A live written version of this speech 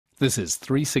This is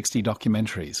 360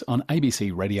 Documentaries on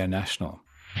ABC Radio National.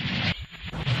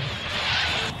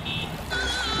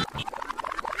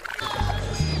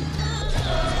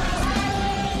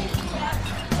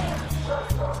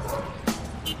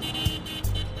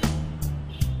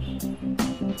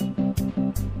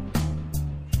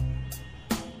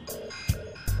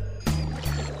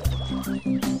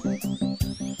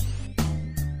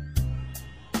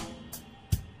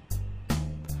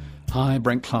 Hi,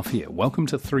 Brent Clough here. Welcome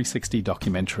to 360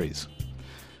 Documentaries.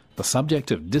 The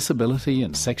subject of disability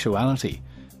and sexuality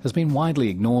has been widely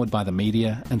ignored by the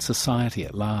media and society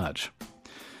at large.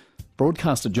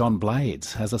 Broadcaster John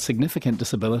Blades has a significant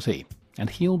disability, and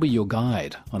he'll be your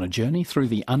guide on a journey through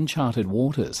the uncharted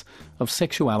waters of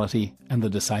sexuality and the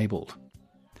disabled.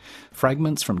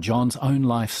 Fragments from John's own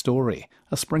life story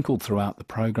are sprinkled throughout the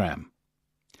program.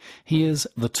 Here's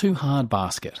The Too Hard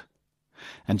Basket.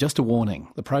 And just a warning,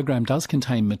 the program does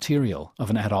contain material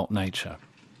of an adult nature.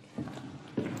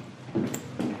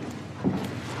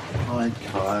 Hi,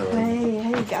 Kylie. Hey,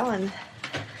 how you going?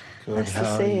 Good, nice how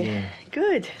to see are you. you?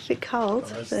 Good, a bit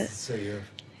cold. Nice but to see you.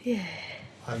 yeah.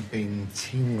 I've been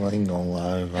tingling all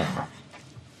over,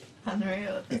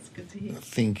 Unreal, that's good to hear.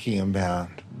 thinking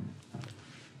about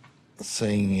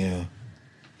seeing you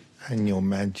and your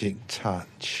magic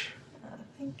touch.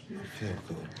 Thank you. I feel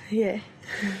good. Yeah,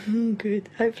 good.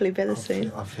 Hopefully better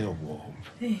soon. I feel warm,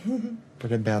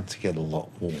 but about to get a lot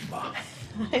warmer.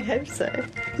 I hope so.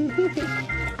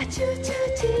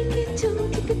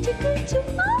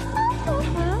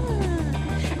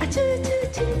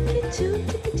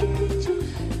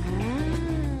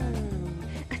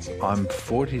 I'm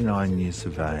 49 years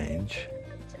of age,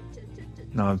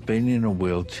 and I've been in a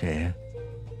wheelchair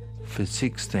for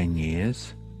 16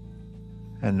 years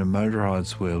and a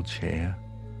motorised wheelchair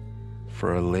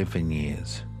for 11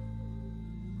 years.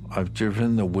 I've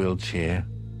driven the wheelchair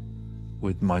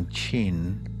with my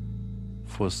chin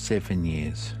for 7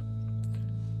 years.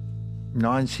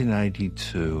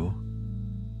 1982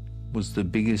 was the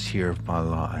biggest year of my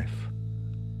life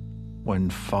when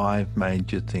 5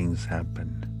 major things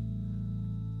happened.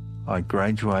 I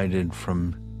graduated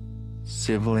from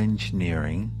civil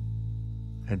engineering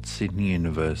at Sydney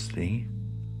University.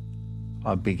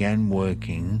 I began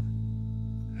working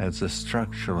as a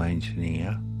structural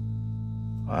engineer.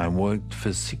 I worked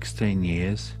for 16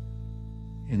 years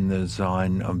in the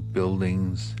design of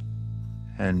buildings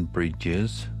and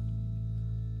bridges.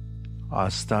 I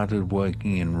started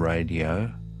working in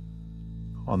radio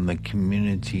on the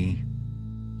community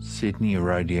Sydney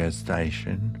radio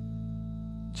station,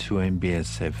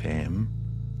 2MBS FM.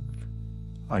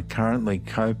 I currently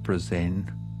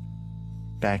co-present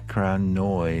Background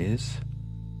Noise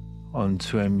on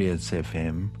 2MBS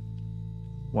FM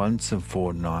once a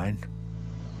fortnight.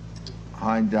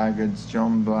 Hi Doug, it's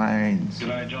John Blades.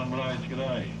 G'day, John Blades,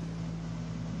 g'day.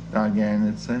 Doug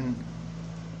Anderson.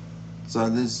 So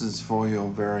this is for your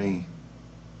very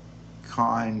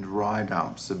kind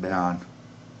write-ups about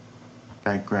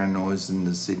background noise in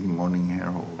the Sydney Morning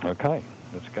Herald. Okay,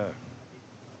 let's go.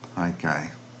 Okay.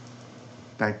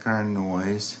 Background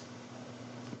noise,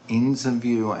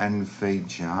 interview and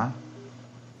feature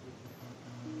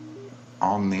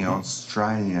on the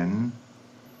Australian,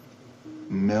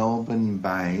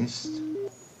 Melbourne-based,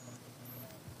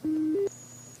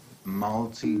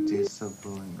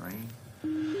 multidisciplinary.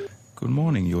 Good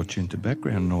morning, you're tuned to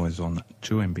Background Noise on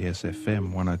 2MBS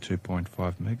FM 102.5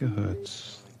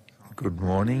 megahertz. Good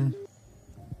morning.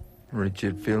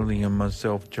 Richard Fielding and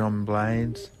myself, John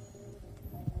Blades,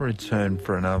 return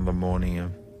for another morning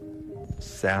of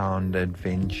sound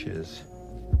adventures.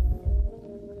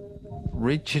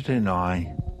 Richard and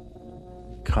I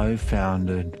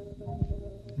co-founded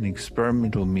an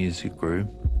experimental music group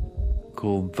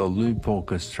called the Loop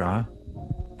Orchestra,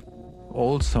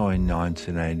 also in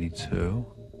 1982,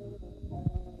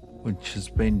 which has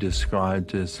been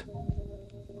described as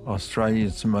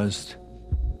Australia's most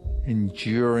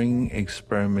enduring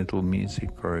experimental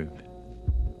music group.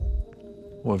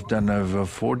 We've done over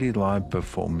 40 live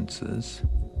performances,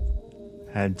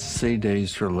 had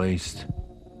CDs released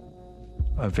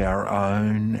of our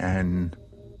own and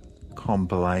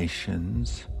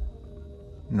compilations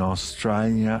in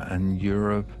Australia and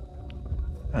Europe,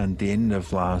 and the end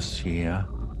of last year,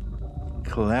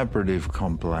 collaborative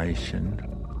compilation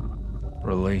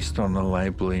released on a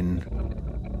label in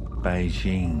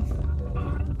Beijing.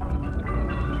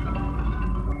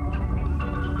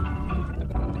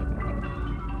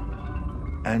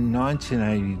 And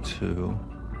 1982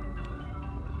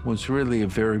 was really a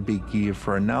very big year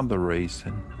for another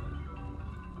reason,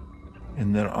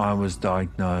 in that I was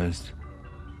diagnosed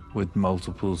with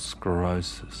multiple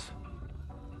sclerosis.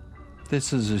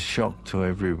 This is a shock to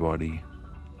everybody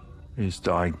who's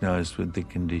diagnosed with the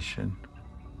condition.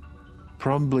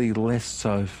 Probably less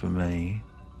so for me,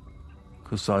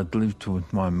 because I'd lived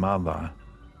with my mother,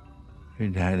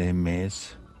 who'd had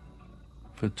MS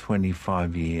for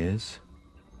 25 years.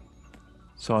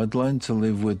 So I'd learned to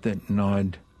live with it, and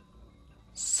I'd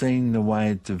seen the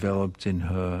way it developed in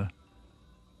her.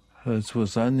 Hers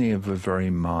was only ever very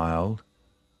mild,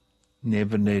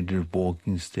 never needed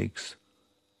walking sticks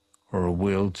or a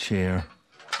wheelchair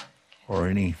or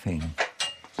anything.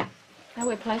 Now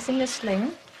we're placing the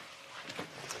sling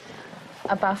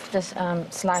above this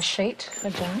slice sheet for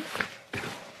John,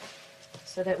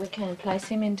 so that we can place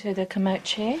him into the commode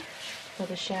chair for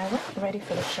the shower, ready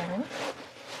for the shower.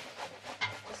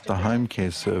 The Home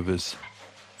Care Service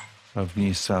of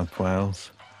New South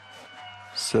Wales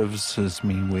services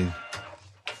me with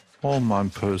all my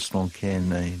personal care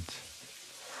needs.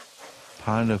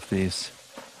 Part of this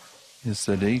is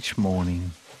that each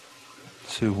morning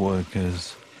 2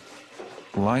 workers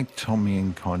like Tommy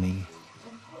and Connie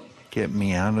get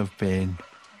me out of bed,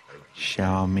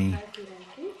 shower me,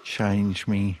 change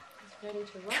me,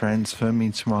 transfer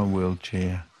me to my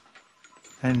wheelchair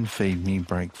and feed me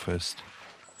breakfast.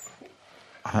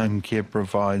 Home care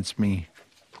provides me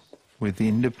with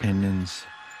independence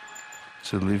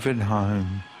to live at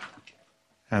home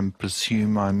and pursue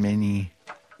my many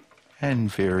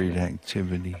and varied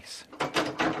activities.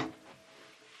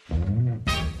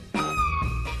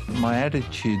 My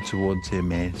attitude towards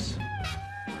MS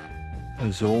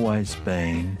has always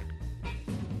been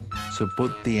to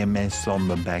put the MS on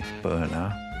the back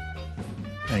burner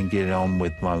and get on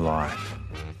with my life.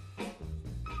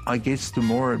 I guess the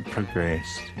more it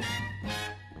progressed,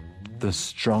 the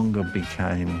stronger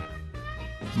became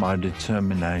my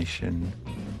determination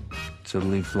to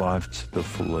live life to the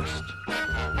fullest.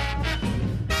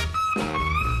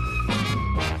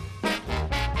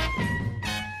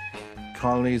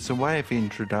 Kylie, as a way of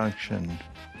introduction,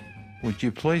 would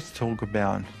you please talk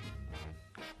about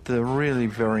the really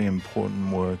very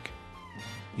important work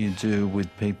you do with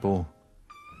people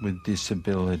with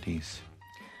disabilities?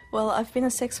 Well, I've been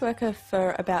a sex worker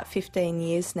for about 15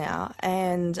 years now,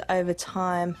 and over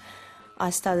time I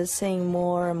started seeing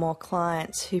more and more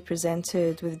clients who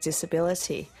presented with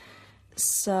disability.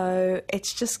 So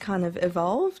it's just kind of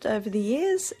evolved over the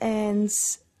years, and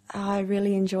I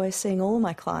really enjoy seeing all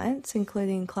my clients,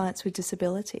 including clients with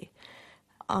disability.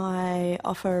 I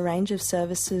offer a range of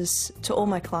services to all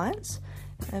my clients,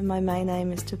 and my main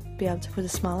aim is to be able to put a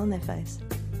smile on their face.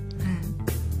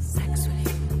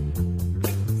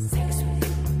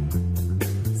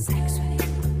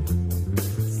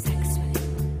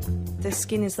 The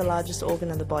skin is the largest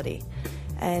organ of the body,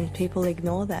 and people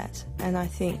ignore that. And I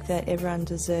think that everyone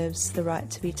deserves the right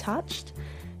to be touched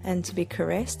and to be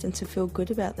caressed and to feel good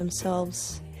about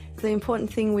themselves. The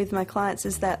important thing with my clients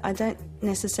is that I don't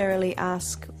necessarily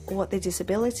ask what their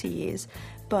disability is,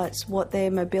 but what their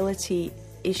mobility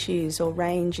issues or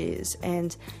range is,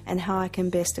 and how I can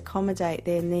best accommodate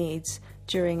their needs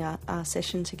during our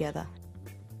session together.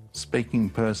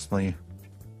 Speaking personally,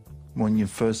 when you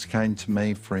first came to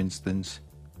me, for instance,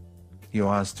 you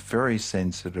asked very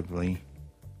sensitively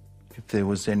if there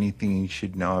was anything you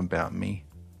should know about me,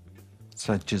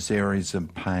 such as areas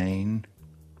of pain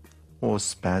or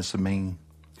spasming,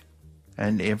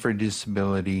 and every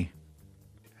disability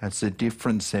has a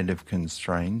different set of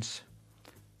constraints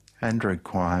and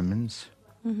requirements.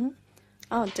 Mm-hmm.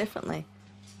 Oh, definitely.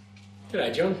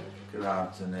 G'day, John. Good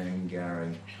afternoon,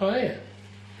 Gary. How are you?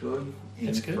 Good.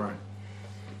 That's good.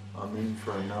 I'm in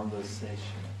for another session.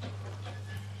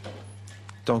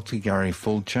 Dr. Gary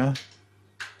Fulcher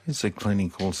is a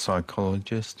clinical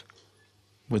psychologist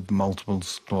with Multiple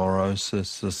Sclerosis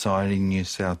Society New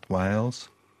South Wales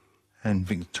and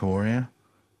Victoria.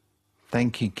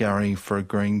 Thank you, Gary, for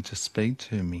agreeing to speak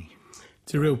to me.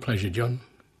 It's a real pleasure, John.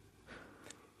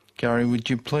 Gary, would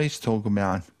you please talk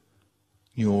about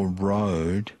your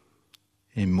road,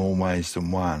 in more ways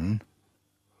than one,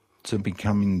 to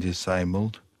becoming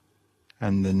disabled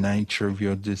and the nature of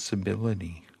your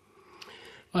disability?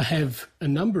 I have a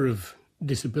number of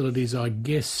disabilities. I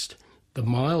guessed the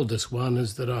mildest one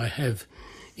is that I have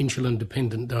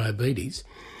insulin-dependent diabetes.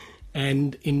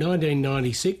 And in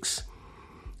 1996,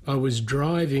 I was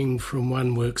driving from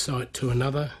one worksite to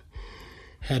another,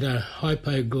 had a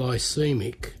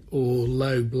hypoglycemic or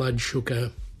low blood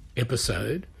sugar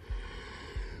episode,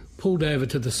 pulled over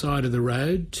to the side of the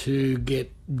road to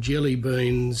get jelly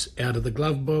beans out of the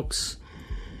glove box,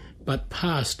 but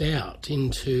passed out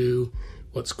into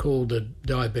what's called a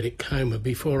diabetic coma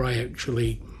before I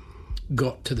actually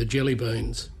got to the jelly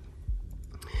beans.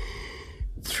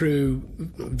 Through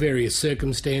various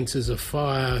circumstances, a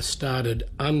fire started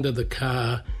under the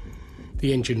car.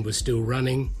 The engine was still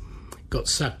running, got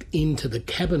sucked into the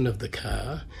cabin of the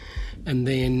car, and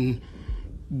then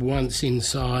once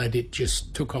inside it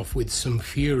just took off with some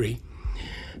fury.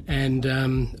 And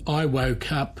I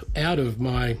woke up out of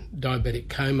my diabetic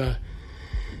coma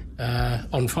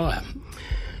on fire.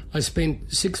 I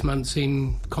spent 6 months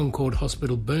in Concord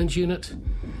Hospital Burns Unit,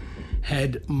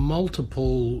 had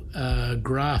multiple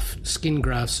skin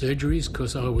graft surgeries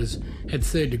because I had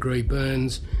third-degree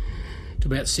burns to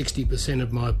about 60%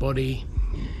 of my body,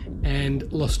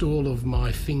 and lost all of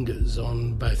my fingers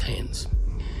on both hands.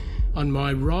 On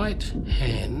my right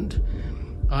hand,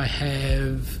 I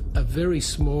have a very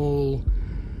small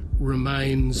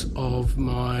remains of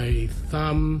my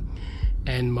thumb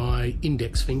and my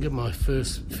index finger, my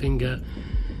first finger,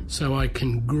 so I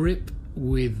can grip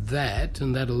with that,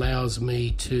 and that allows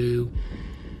me to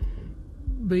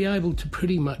be able to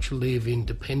pretty much live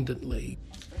independently.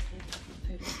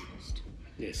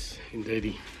 Yes,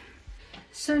 indeedy.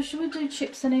 So should we do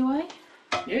chips anyway?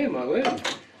 Yeah, my word.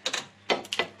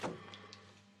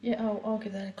 Yeah, I'll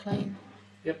give that a clean.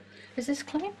 Yep. Is this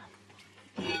clean?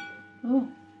 Oh.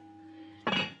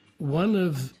 One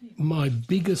of my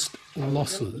biggest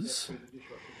losses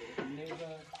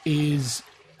is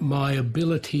my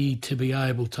ability to be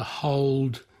able to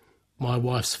hold my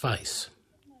wife's face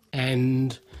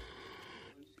and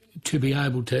to be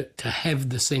able to have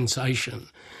the sensation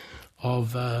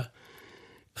of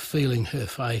feeling her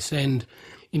face. And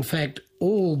in fact,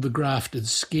 all the grafted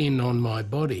skin on my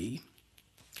body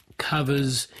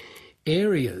covers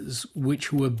areas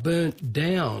which were burnt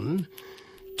down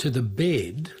to the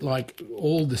bed, like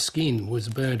all the skin was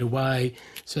burnt away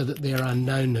so that there are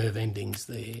no nerve endings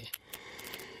there.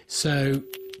 So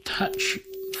touch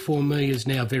for me is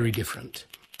now very different.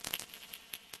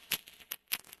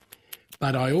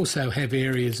 But I also have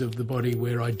areas of the body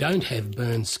where I don't have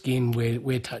burned skin,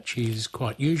 where touch is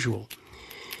quite usual.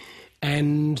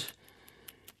 And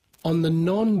on the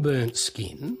non-burnt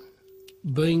skin,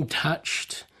 being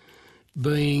touched,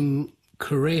 being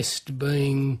caressed,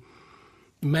 being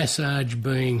massaged,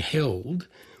 being held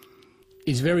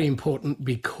is very important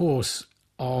because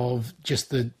of just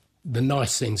the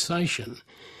nice sensation.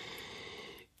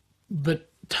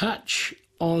 But touch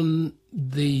on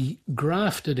the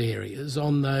grafted areas,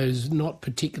 on those not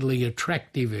particularly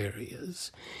attractive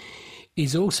areas,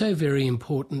 is also very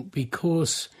important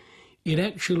because it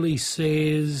actually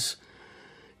says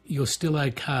you're still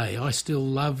okay, I still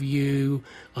love you,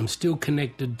 I'm still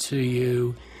connected to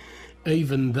you,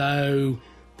 even though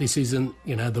this isn't,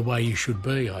 the way you should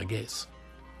be, I guess.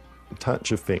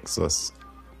 Touch affects us.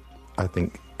 I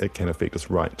think it can affect us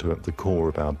right to the core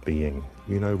of our being.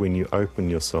 When you open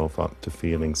yourself up to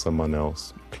feeling someone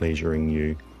else pleasuring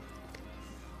you,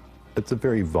 it's a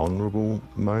very vulnerable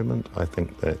moment. I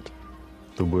think that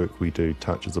the work we do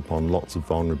touches upon lots of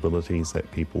vulnerabilities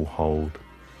that people hold,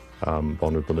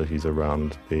 vulnerabilities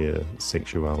around their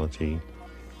sexuality,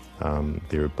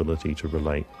 their ability to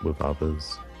relate with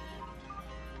others.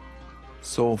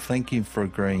 Saul, thank you for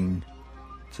agreeing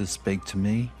to speak to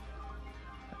me.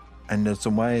 And as a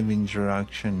way of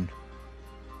introduction,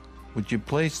 would you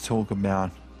please talk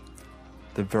about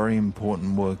the very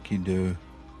important work you do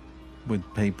with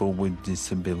people with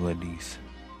disabilities?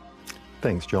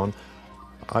 Thanks, John.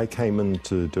 I came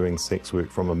into doing sex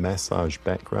work from a massage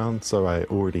background, so I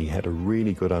already had a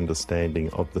really good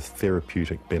understanding of the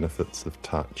therapeutic benefits of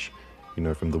touch,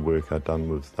 from the work I'd done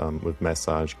with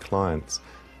massage clients.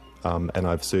 And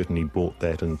I've certainly brought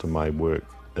that into my work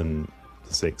in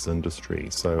the sex industry.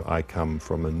 So I come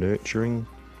from a nurturing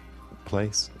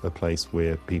place, a place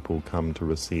where people come to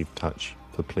receive touch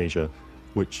for pleasure,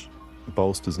 which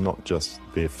bolsters not just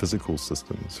their physical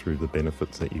systems through the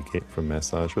benefits that you get from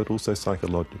massage, but also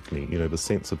psychologically, the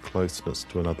sense of closeness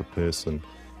to another person,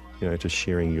 to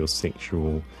sharing your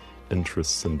sexual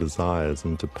interests and desires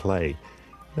and to play.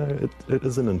 It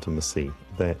is an intimacy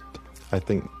that I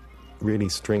think really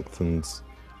strengthens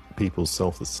people's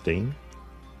self-esteem,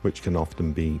 which can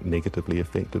often be negatively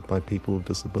affected by people with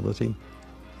disability.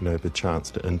 The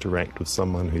chance to interact with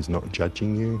someone who's not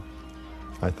judging you,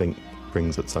 I think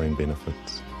brings its own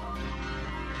benefits.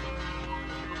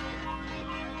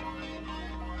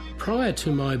 Prior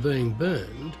to my being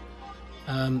burned,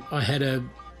 I had a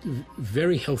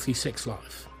very healthy sex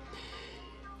life.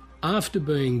 After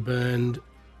being burned,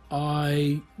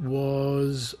 I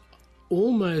was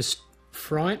almost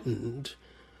frightened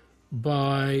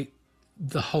by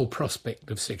the whole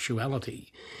prospect of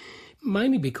sexuality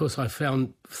mainly because I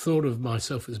thought of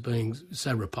myself as being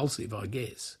so repulsive, I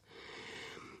guess.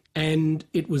 And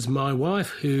it was my wife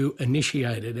who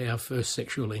initiated our first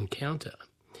sexual encounter.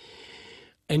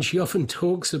 And she often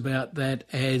talks about that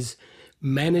as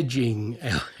managing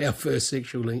our first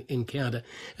sexual encounter.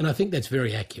 And I think that's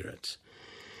very accurate.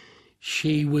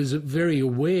 She was very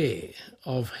aware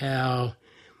of how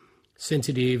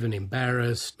sensitive and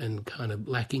embarrassed and kind of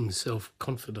lacking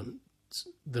self-confidence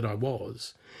that I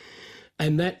was.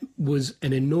 And that was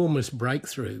an enormous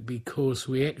breakthrough because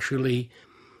we actually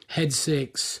had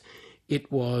sex.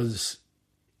 It was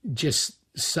just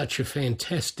such a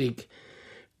fantastic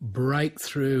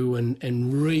breakthrough and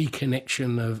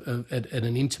reconnection at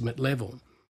an intimate level.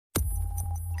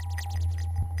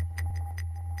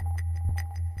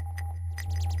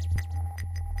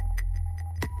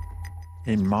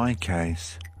 In my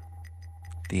case,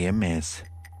 the MS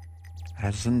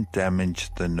hasn't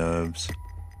damaged the nerves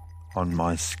on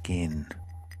my skin.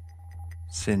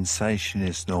 Sensation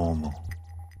is normal.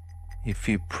 If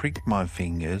you prick my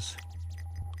fingers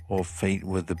or feet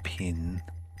with a pin,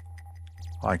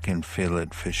 I can feel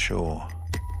it for sure.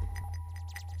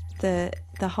 The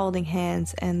holding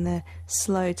hands and the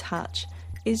slow touch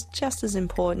is just as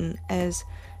important as,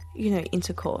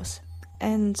 intercourse.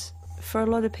 And for a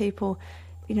lot of people,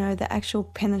 the actual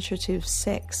penetrative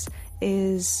sex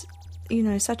is,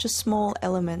 such a small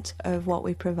element of what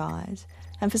we provide.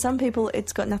 And for some people,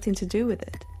 it's got nothing to do with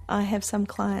it. I have some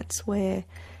clients where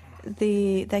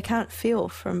they can't feel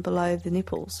from below the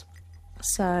nipples.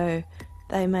 So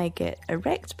they may get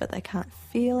erect, but they can't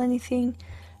feel anything.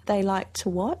 They like to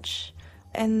watch,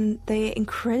 and they're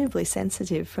incredibly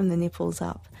sensitive from the nipples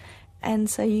up. And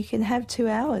so you can have 2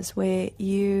 hours where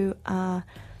you are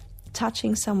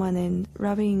touching someone and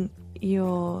rubbing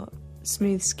your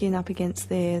smooth skin up against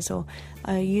theirs, or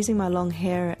using my long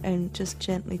hair and just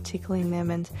gently tickling them.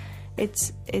 And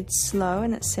it's slow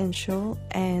and it's sensual,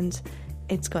 and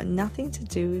it's got nothing to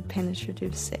do with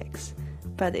penetrative sex,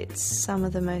 but it's some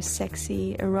of the most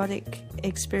sexy, erotic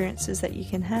experiences that you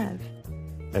can have.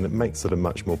 And it makes it a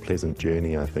much more pleasant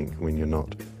journey, I think, when you're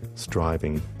not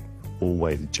striving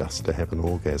always just to have an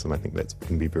orgasm. I think that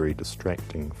can be very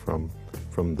distracting from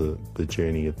the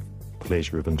journey of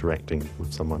pleasure of interacting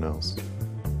with someone else.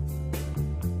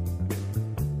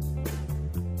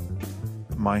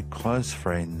 My close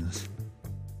friends,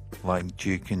 like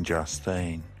Duke and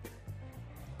Justine,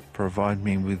 provide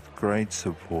me with great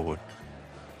support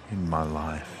in my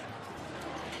life.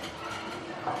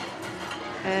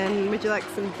 And would you like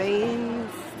some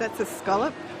beans? That's a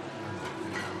scallop.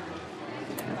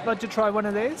 I'd like to try one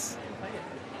of these.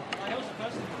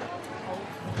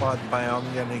 What way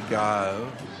I'm going to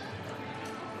go,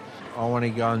 I want to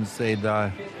go and see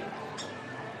the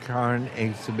current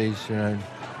exhibition at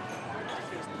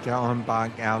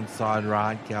Gallenbach Outside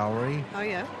Art Gallery. Oh,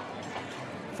 yeah.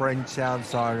 French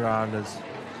outside artist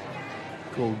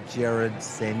called Jared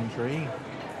Sendry.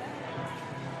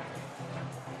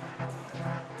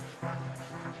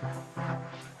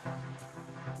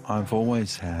 I've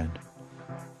always had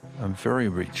a very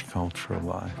rich cultural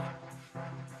life,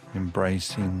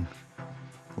 embracing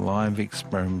live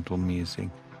experimental music,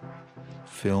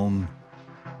 film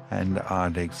and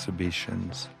art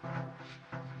exhibitions.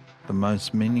 The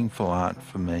most meaningful art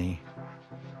for me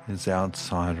is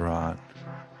outsider art,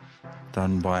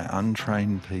 done by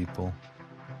untrained people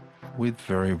with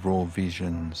very raw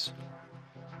visions.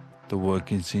 The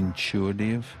work is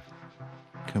intuitive,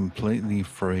 completely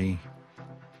free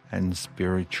and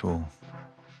spiritual.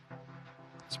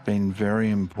 It's been very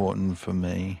important for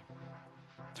me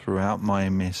throughout my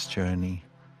MS journey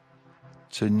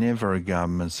to never regard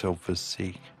myself as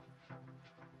sick.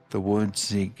 The word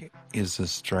sick is a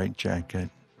straitjacket.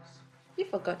 You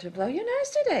forgot to blow your nose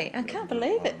today. I can't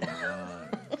believe it.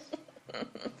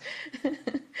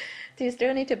 Do you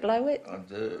still need to blow it? I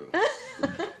do.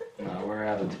 No, we're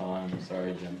out of time.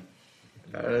 Sorry, Jim.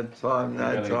 Out of time,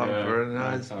 no time for a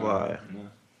nose blow. No.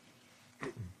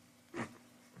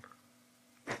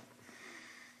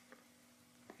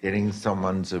 Getting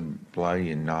someone to blow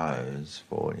your nose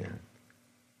for you,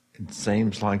 it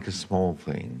seems like a small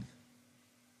thing,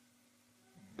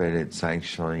 but it's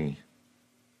actually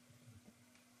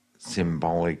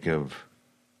symbolic of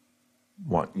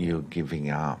what you're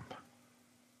giving up,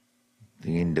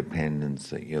 the independence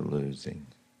that you're losing.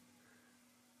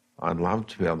 I'd love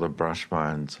to be able to brush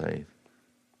my own teeth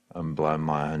and blow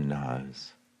my own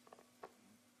nose,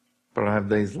 but I have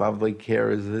these lovely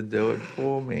carers that do it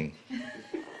for me.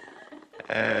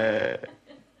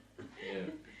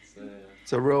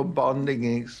 It's a real bonding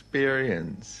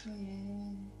experience.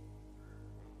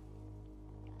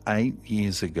 8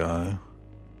 years ago,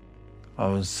 I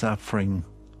was suffering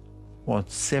what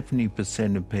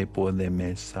 70% of people with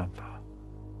MS suffer,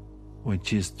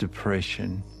 which is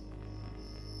depression.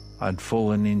 I'd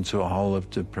fallen into a hole of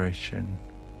depression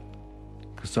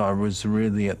because I was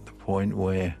really at the point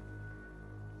where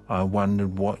I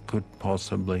wondered what could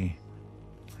possibly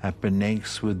happen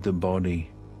next with the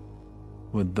body,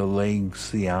 with the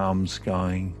legs, the arms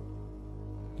going.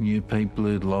 New people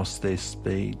who'd lost their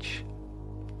speech,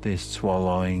 their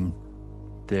swallowing,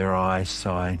 their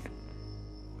eyesight,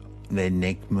 their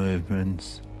neck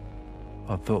movements.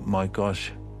 I thought, my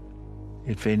gosh,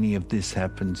 if any of this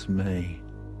happened to me,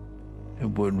 it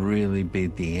would really be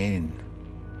the end.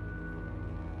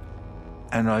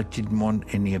 And I didn't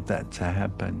want any of that to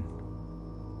happen.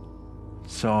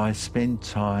 So I spent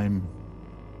time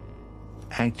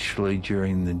actually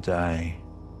during the day,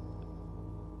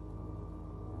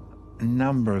 a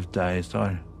number of days,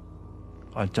 I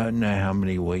don't know how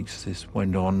many weeks this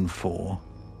went on for,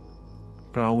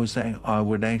 but I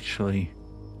would actually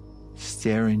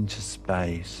stare into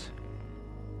space,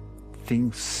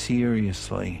 think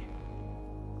seriously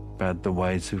about the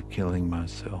ways of killing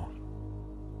myself,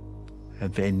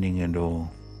 of ending it all,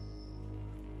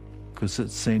 because it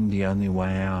seemed the only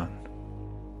way out.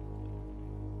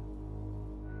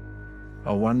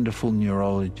 A wonderful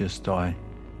neurologist I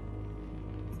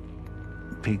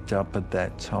picked up at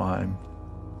that time,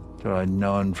 that I'd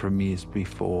known from years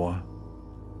before,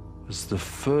 was the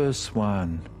first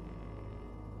one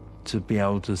to be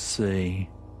able to see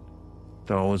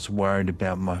that I was worried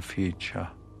about my future,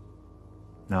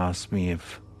 and asked me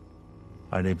if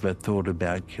I'd ever thought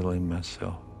about killing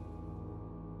myself.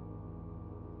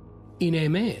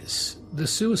 In MS, the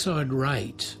suicide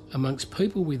rate amongst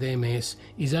people with MS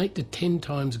is 8 to 10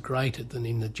 times greater than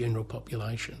in the general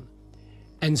population.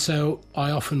 And so I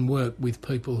often work with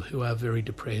people who are very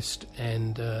depressed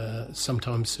and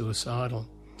sometimes suicidal.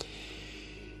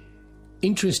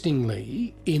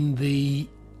 Interestingly, in the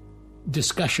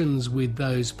discussions with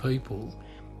those people,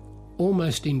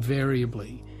 almost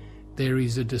invariably, there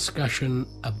is a discussion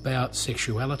about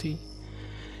sexuality.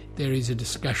 There is a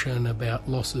discussion about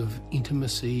loss of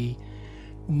intimacy,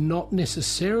 not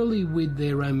necessarily with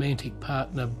their romantic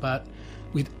partner, but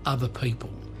with other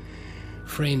people,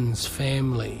 friends,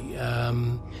 family,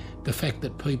 the fact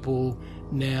that people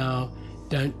now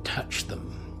don't touch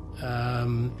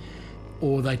them,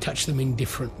 or they touch them in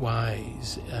different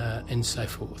ways, and so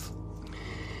forth.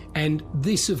 And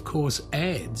this, of course,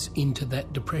 adds into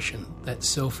that depression, that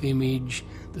self-image,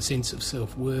 the sense of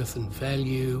self-worth and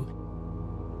value.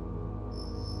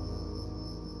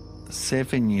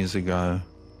 7 years ago,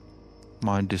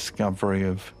 my discovery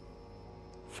of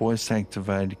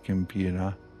voice-activated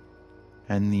computer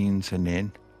and the internet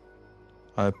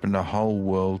opened a whole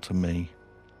world to me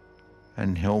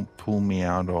and helped pull me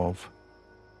out of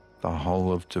the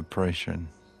hole of depression.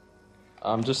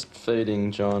 I'm just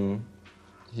feeding John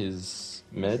his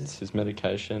meds, his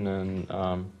medication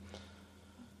and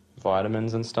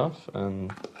vitamins and stuff.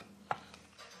 And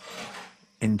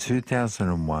in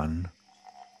 2001,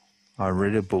 I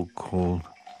read a book called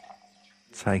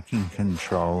Taking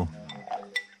Control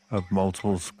of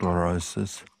Multiple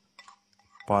Sclerosis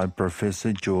by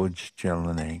Professor George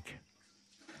Jelinek.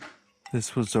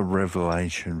 This was a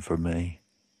revelation for me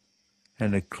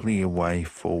and a clear way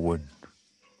forward.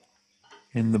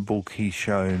 In the book, he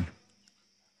showed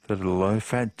that a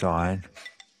low-fat diet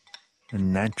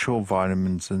and natural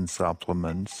vitamins and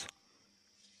supplements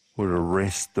would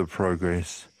arrest the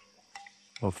progress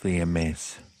of the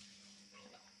MS.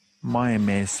 My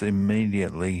MS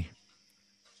immediately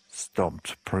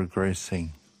stopped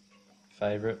progressing.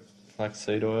 favourite,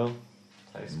 flaxseed oil.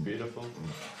 Tastes beautiful.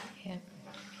 Yeah.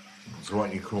 It's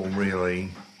what you call really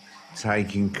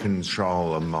taking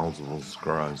control of multiple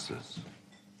sclerosis.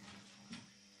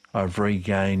 I've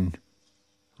regained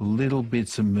little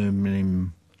bits of movement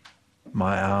in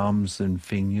my arms and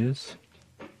fingers.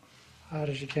 Hard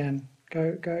as you can.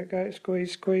 Go, go, go.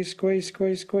 Squeeze, squeeze, squeeze,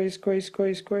 squeeze, squeeze, squeeze,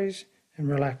 squeeze, squeeze. And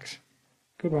relax.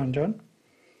 Good one, John.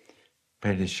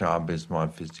 Peter Sharp is my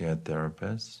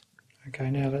physiotherapist.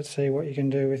 Okay, now let's see what you can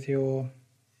do with your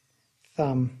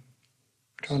thumb.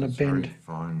 Trying to bend. Very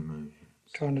fine movements.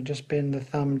 Trying to just bend the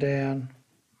thumb down.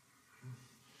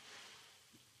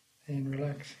 And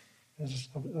relax.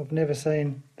 I've never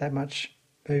seen that much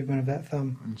movement of that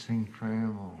thumb. It's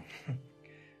incredible.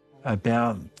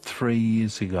 About 3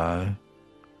 years ago,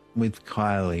 with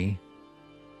Kylie,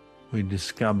 we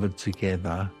discovered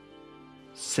together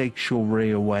sexual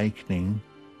reawakening,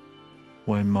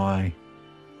 when my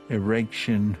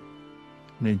erection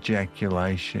and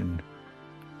ejaculation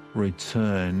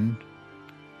returned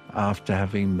after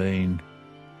having been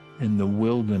in the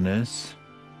wilderness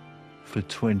for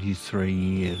 23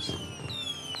 years.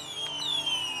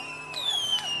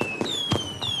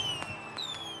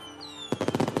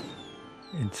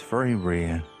 It's very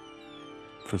rare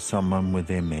for someone with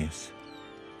MS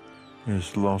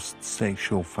who's lost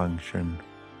sexual function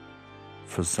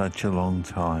for such a long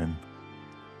time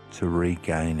to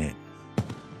regain it.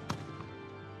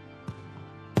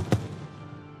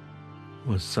 It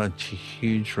was such a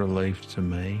huge relief to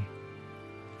me.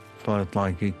 Felt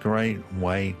like a great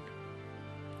weight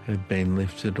had been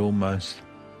lifted, almost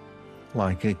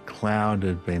like a cloud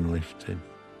had been lifted.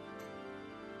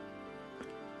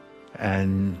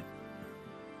 And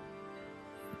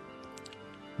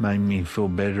made me feel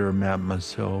better about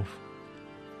myself,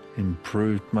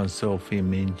 improved my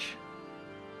self-image,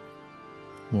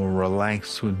 more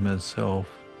relaxed with myself.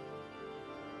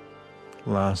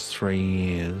 Last 3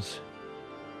 years,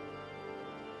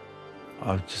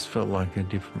 I've just felt like a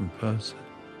different person.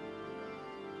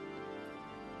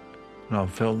 And I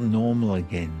felt normal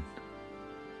again,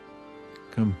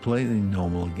 completely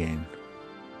normal again.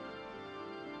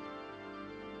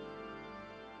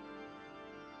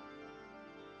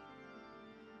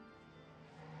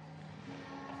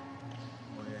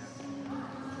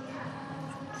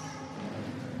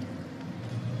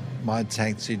 My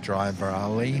taxi driver,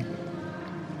 Ali,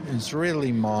 is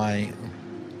really my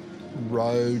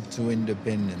road to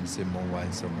independence in more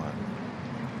ways than one.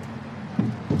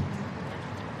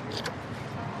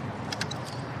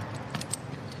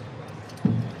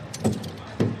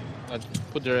 I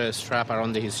put the strap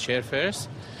around his chair first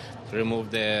to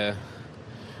remove the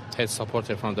head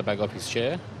supporter from the back of his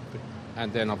chair,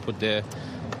 and then I put the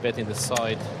bed in the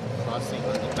side, crossing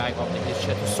on the back of his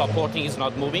chair, supporting is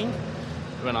not moving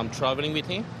when I'm traveling with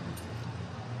him.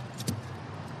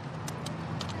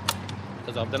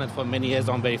 Because I've done it for many years,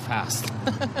 I'm very fast.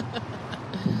 Close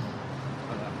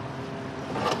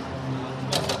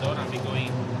the door and be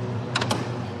going.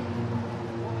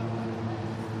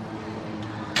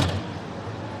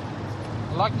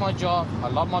 I like my job, I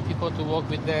love my people to work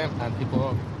with them, and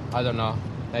people, I don't know,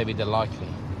 maybe they like me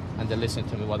and they listen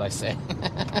to me what I say.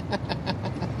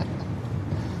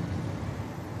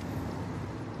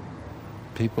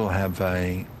 People have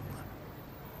I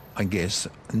guess,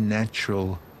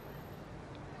 natural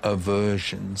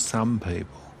aversion, some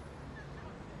people,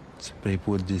 to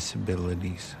people with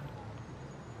disabilities.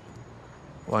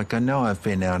 Like, I know I've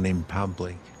been out in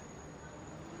public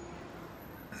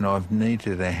and I've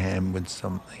needed a hand with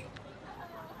something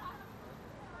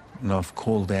and I've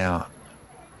called out,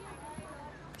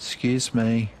 "Excuse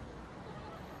me."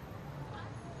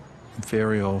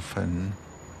 Very often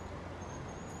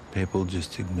people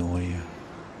just ignore you.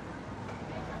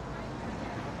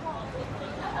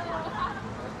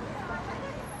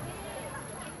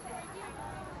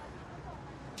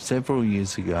 Several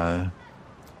years ago,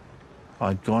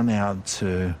 I'd gone out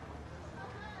to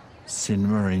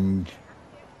cinema in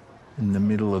the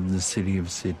middle of the city of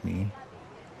Sydney,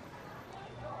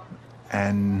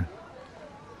 and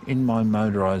in my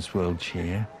motorised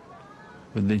wheelchair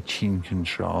with the chin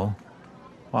control,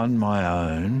 on my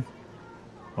own,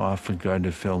 I often go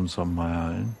to films on my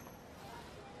own,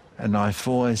 and I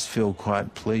always feel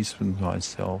quite pleased with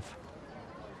myself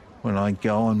when I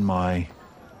go on my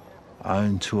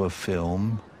own to a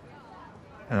film,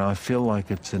 and I feel like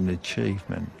it's an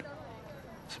achievement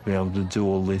to be able to do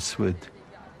all this with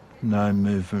no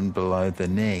movement below the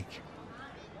neck.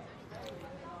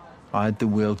 I had the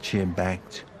wheelchair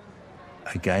backed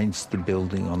against the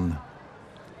building on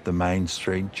the main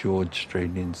street, George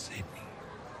Street in Sydney,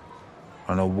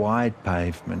 on a wide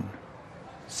pavement,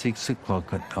 6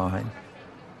 o'clock at night,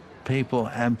 people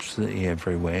absolutely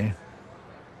everywhere,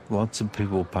 lots of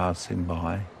people passing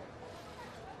by,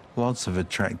 lots of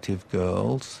attractive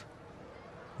girls,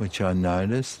 which I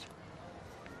noticed,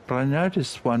 but I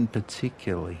noticed one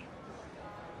particularly.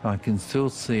 I can still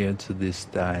see her to this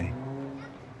day.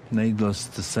 Needless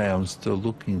to say, I'm still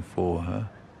looking for her.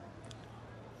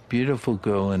 Beautiful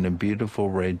girl in a beautiful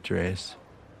red dress,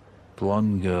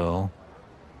 blonde girl.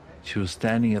 She was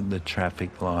standing at the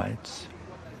traffic lights,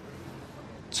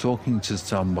 talking to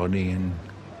somebody, and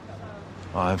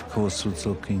I, of course, was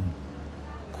looking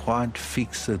quite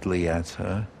fixedly at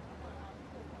her.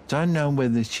 Don't know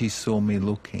whether she saw me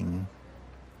looking,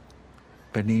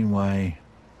 but anyway,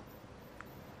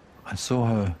 I saw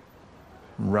her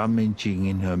rummaging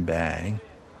in her bag.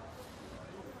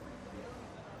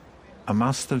 I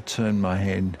must have turned my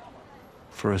head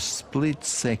for a split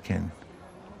second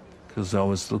because I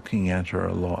was looking at her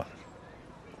a lot,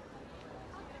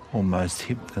 almost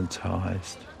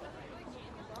hypnotised.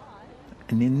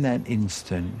 And in that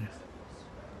instant,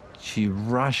 she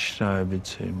rushed over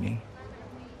to me,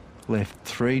 left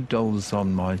 $3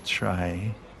 on my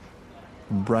tray,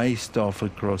 raced off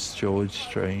across George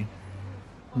Street.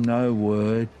 No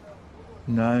word,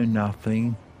 no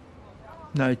nothing,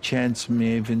 no chance for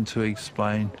me even to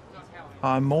explain,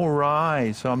 I'm all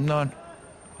right, I'm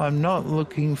not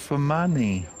looking for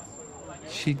money.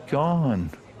 She'd gone.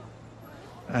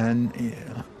 And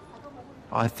yeah,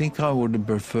 I think I would have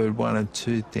preferred one of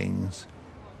two things.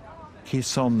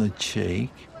 Kiss on the cheek,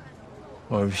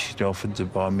 or if she'd offered to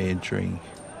buy me a drink.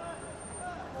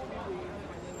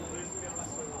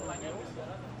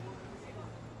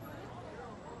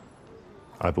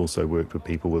 I've also worked with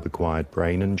people with acquired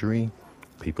brain injury,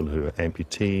 people who are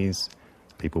amputees,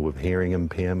 people with hearing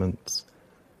impairments,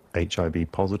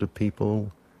 HIV positive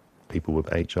people, people with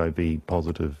HIV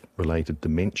positive related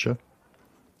dementia,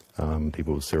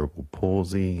 people with cerebral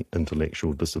palsy,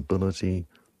 intellectual disability,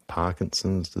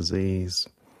 Parkinson's disease.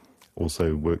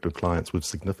 Also worked with clients with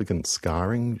significant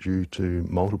scarring due to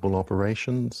multiple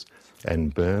operations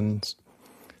and burns,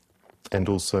 and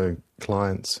also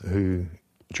clients who,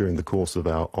 during the course of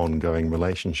our ongoing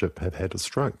relationship, have had a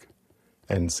stroke,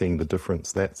 and seeing the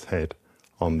difference that's had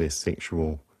on their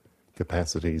sexual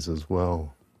capacities as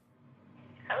well.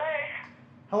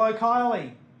 Hello,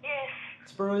 Kylie. Yes.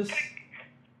 It's Bruce.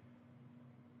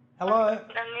 Hello.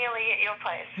 I'm nearly at your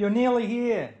place. You're nearly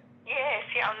here. Yes,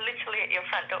 yeah, I'm literally at your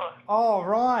front door. Oh,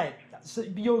 right. So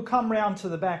you'll come round to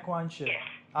the back, won't you? Yes.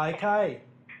 Okay.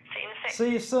 See you in a sec.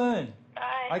 See you soon.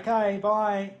 Bye. Okay,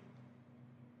 bye.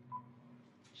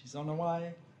 She's on her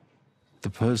way. The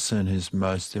person who's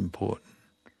most important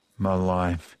in my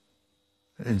life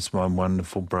is my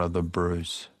wonderful brother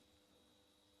Bruce,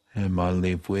 whom I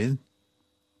live with,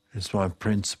 is my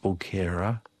principal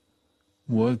carer,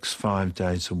 works 5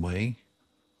 days a week,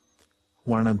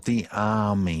 one of the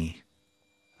army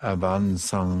of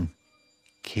unsung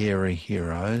carer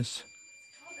heroes.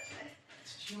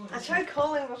 I tried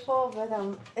calling before, but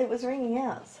it was ringing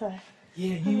out, so...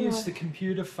 Yeah, you use the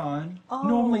computer phone. Oh.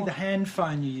 Normally the hand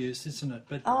phone you use, isn't it?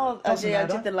 But I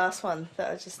did the last one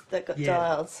that got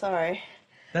dialed, sorry.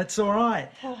 That's all right.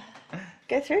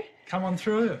 Go through? Come on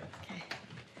through. Okay.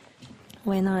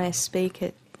 When I speak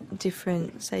at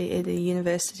different, say at a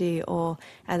university or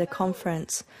at a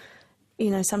conference,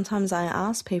 sometimes I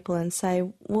ask people and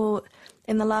say, well,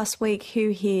 in the last week, who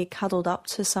here cuddled up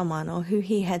to someone, or who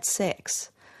here had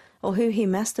sex, or who here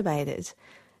masturbated?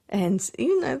 And,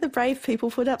 the brave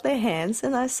people put up their hands,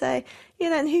 and I say,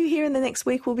 and who here in the next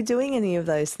week will be doing any of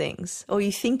those things, or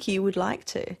you think you would like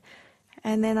to?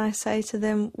 And then I say to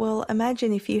them, well,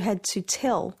 imagine if you had to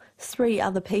tell 3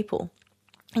 other people,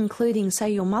 including, say,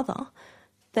 your mother,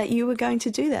 that you were going to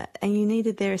do that, and you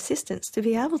needed their assistance to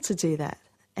be able to do that.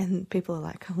 And people are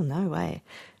like, oh, no way.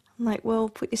 I'm like, well,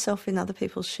 put yourself in other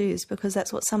people's shoes, because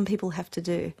that's what some people have to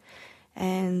do.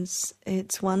 And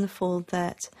it's wonderful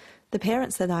that the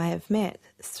parents that I have met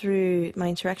through my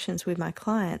interactions with my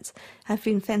clients have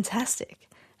been fantastic,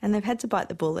 and they've had to bite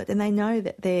the bullet, and they know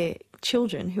that their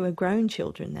children, who are grown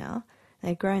children now,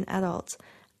 they're grown adults,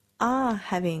 are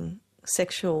having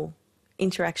sexual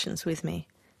interactions with me.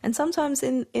 And sometimes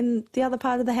in the other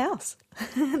part of the house.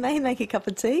 They make a cup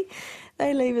of tea,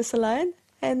 they leave us alone,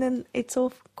 and then it's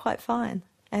all quite fine.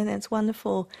 And it's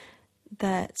wonderful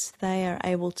that they are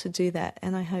able to do that,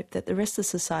 and I hope that the rest of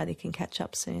society can catch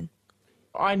up soon.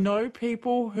 I know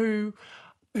people who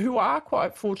are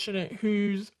quite fortunate,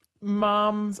 whose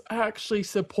mums actually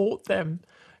support them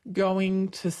going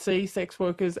to see sex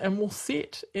workers and will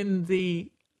sit in the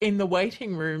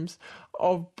waiting rooms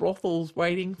of brothels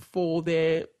waiting for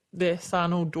their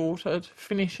son or daughter to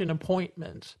finish an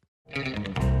appointment.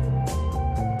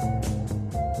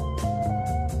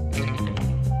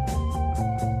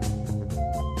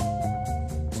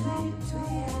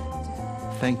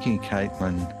 Thank you,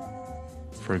 Caitlin,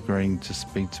 for agreeing to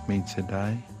speak to me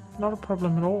today. Not a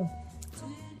problem at all.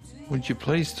 Would you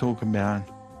please talk about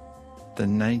the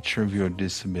nature of your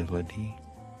disability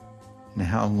and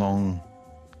how long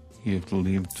you've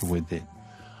lived with it?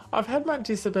 I've had my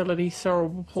disability,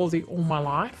 cerebral palsy, all my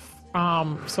life,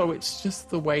 so it's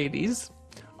just the way it is.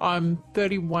 I'm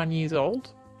 31 years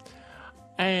old,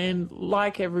 and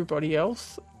like everybody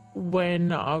else,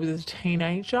 when I was a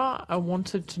teenager, I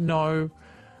wanted to know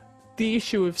the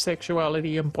issue of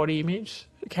sexuality and body image.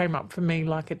 It came up for me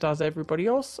like it does everybody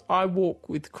else. I walk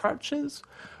with crutches.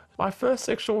 My first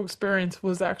sexual experience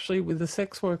was actually with a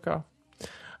sex worker,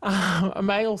 a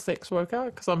male sex worker,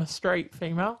 because I'm a straight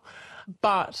female.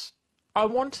 But I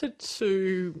wanted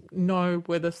to know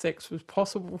whether sex was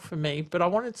possible for me, but I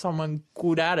wanted someone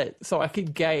good at it so I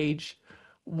could gauge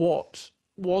what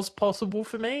was possible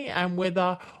for me and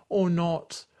whether or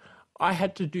not I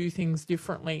had to do things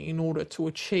differently in order to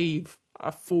achieve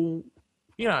a full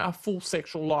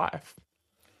sexual life.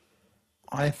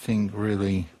 I think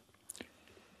really,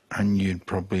 and you'd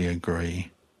probably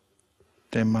agree,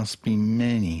 there must be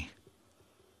many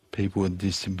people with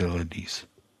disabilities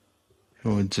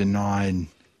who are denied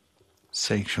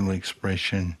sexual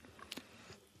expression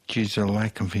due to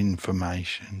lack of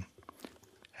information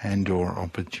and or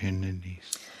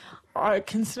opportunities. I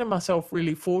consider myself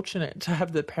really fortunate to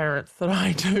have the parents that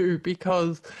I do,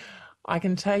 because I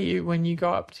can tell you, when you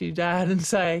go up to your dad and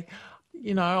say,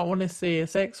 you know, I want to see a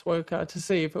sex worker to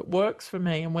see if it works for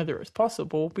me and whether it's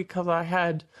possible, because I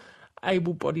had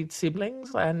able-bodied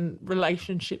siblings and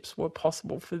relationships were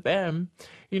possible for them.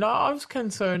 You know, I was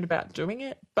concerned about doing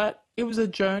it, but it was a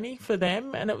journey for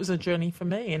them and it was a journey for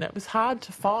me, and it was hard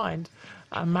to find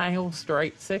a male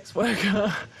straight sex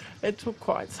worker. It took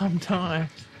quite some time.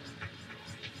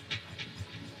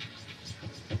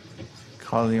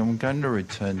 Kylie, I'm going to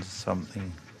return to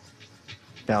something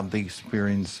about the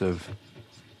experience of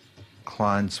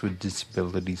clients with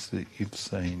disabilities that you've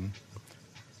seen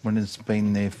when it's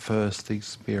been their first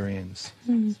experience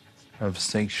of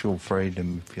sexual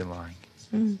freedom, if you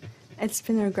like. It's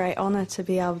been a great honour to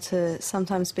be able to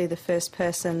sometimes be the first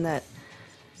person that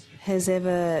has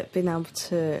ever been able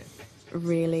to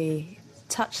really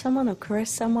touch someone or caress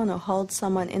someone or hold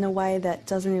someone in a way that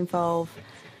doesn't involve,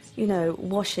 you know,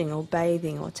 washing or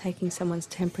bathing or taking someone's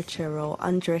temperature or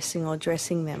undressing or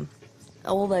dressing them.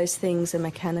 All those things are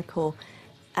mechanical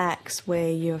acts where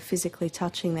you're physically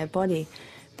touching their body,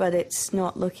 but it's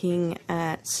not looking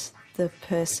at the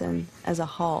person as a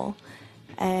whole.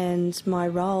 And my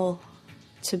role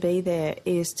to be there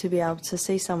is to be able to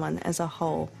see someone as a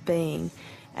whole being,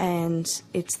 and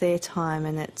it's their time,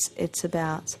 and it's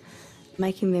about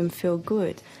making them feel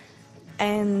good.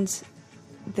 And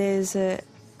there's a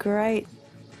great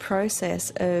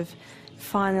process of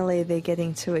finally they're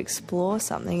getting to explore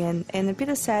something, and a bit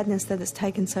of sadness that it's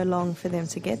taken so long for them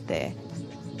to get there.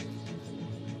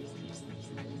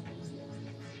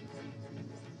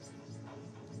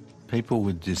 People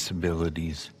with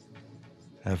disabilities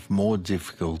have more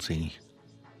difficulty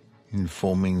in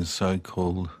forming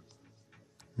so-called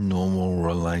normal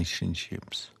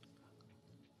relationships.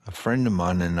 A friend of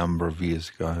mine a number of years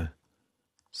ago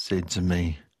said to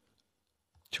me,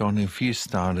 John, if you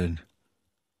started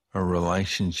a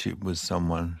relationship with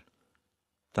someone,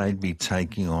 they'd be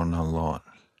taking on a lot.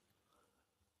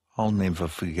 I'll never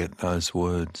forget those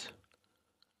words.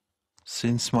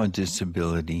 Since my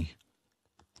disability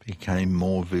became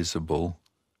more visible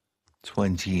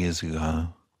 20 years ago,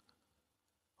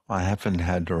 I haven't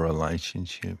had a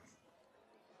relationship.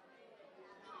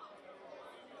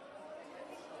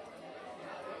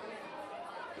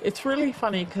 It's really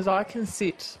funny because I can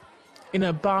sit in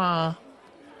a bar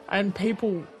and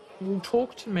people will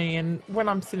talk to me, and when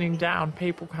I'm sitting down,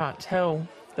 people can't tell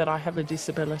that I have a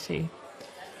disability.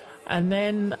 And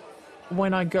then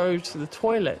when I go to the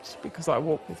toilet, because I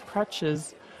walk with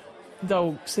crutches,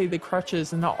 they'll see the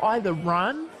crutches and they'll either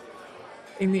run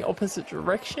in the opposite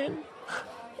direction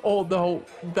or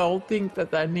they'll think that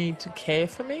they need to care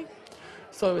for me.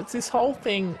 So it's this whole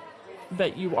thing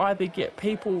that you either get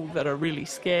people that are really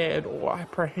scared or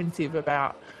apprehensive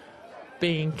about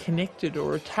being connected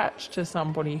or attached to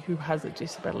somebody who has a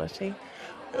disability,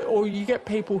 or you get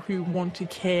people who want to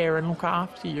care and look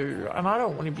after you, and I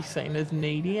don't want to be seen as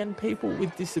needy, and people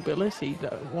with disability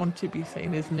don't want to be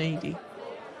seen as needy.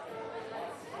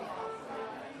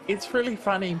 It's really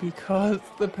funny because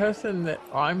the person that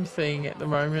I'm seeing at the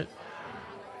moment,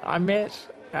 I met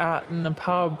out in the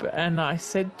pub and I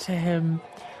said to him,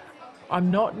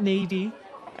 I'm not needy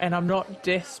and I'm not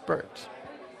desperate.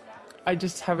 I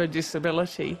just have a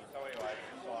disability.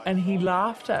 And he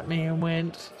laughed at me and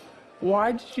went,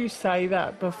 why did you say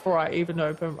that before I even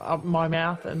opened up my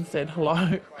mouth and said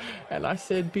hello? And I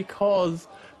said, because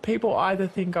people either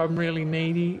think I'm really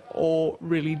needy or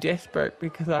really desperate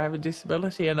because I have a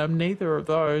disability, and I'm neither of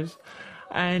those.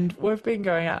 And we've been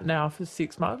going out now for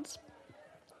 6 months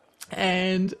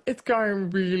and it's going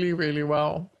really, really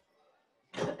well.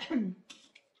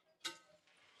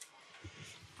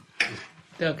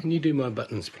 Dale, can you do my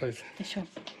buttons, please? Yeah, sure.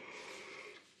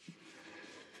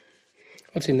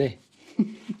 What's in there?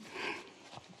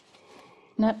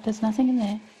 No, there's nothing in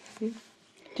there. Do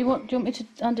you want me to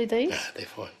undo these? Nah, they're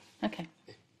fine. Okay.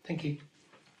 Thank you.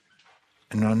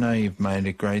 And I know you've made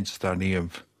a great study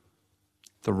of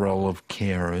the role of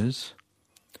carers,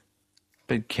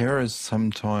 but carers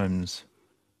sometimes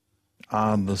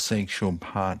are the sexual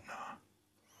partner.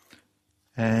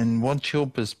 And what's your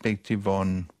perspective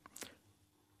on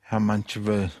how much of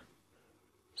a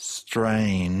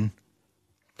strain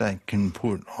that can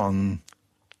put on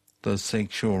the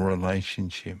sexual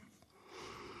relationship?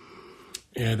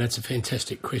 Yeah, that's a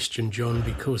fantastic question, John,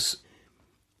 because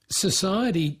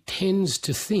society tends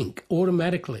to think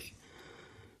automatically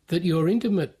that your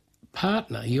intimate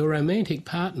partner, your romantic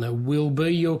partner, will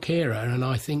be your carer, and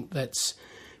I think that's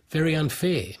very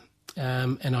unfair,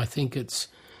 and I think it's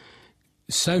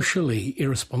socially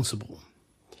irresponsible.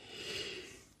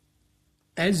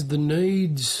 As the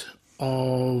needs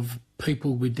of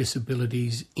people with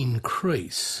disabilities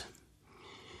increase,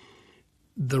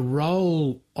 the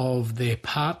role of their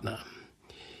partner,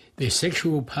 their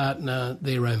sexual partner,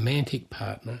 their romantic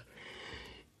partner,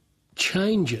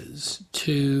 changes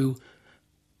to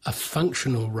a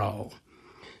functional role.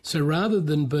 So rather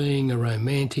than being a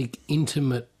romantic,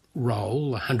 intimate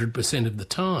role 100% of the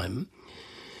time,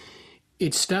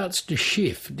 it starts to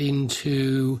shift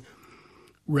into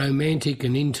romantic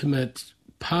and intimate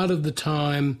part of the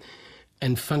time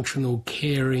and functional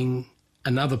caring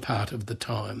another part of the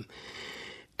time.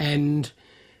 And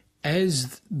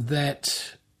as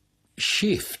that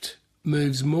shift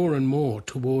moves more and more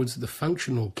towards the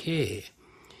functional care,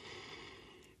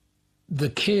 the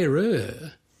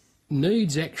carer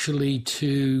needs actually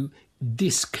to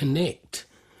disconnect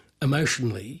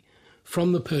emotionally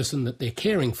from the person that they're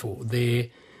caring for, their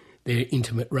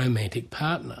intimate romantic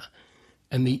partner,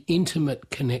 and the intimate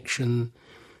connection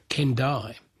can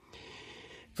die.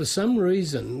 For some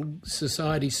reason,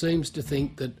 society seems to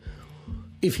think that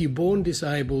if you're born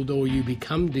disabled or you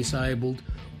become disabled,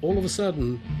 all of a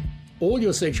sudden, all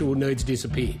your sexual needs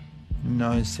disappear.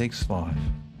 No sex life.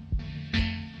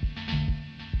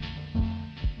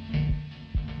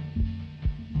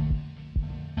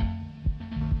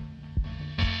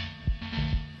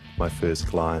 My first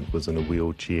client was in a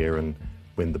wheelchair, and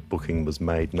when the booking was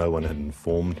made, no one had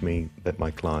informed me that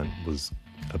my client was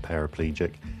a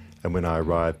paraplegic. And when I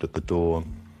arrived at the door,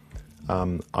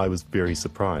 I was very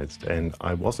surprised, and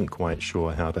I wasn't quite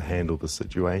sure how to handle the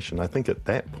situation. I think at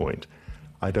that point,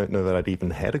 I don't know that I'd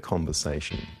even had a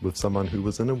conversation with someone who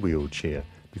was in a wheelchair,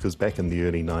 because back in the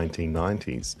early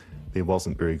 1990s, there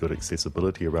wasn't very good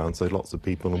accessibility around, so lots of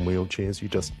people in wheelchairs you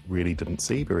just really didn't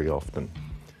see very often.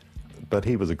 But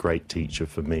he was a great teacher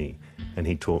for me, and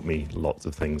he taught me lots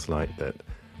of things like that.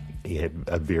 He had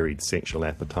a varied sexual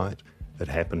appetite. It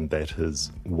happened that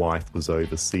his wife was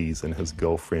overseas and his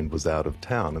girlfriend was out of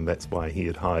town, and that's why he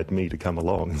had hired me to come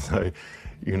along. So,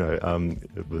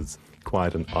 it was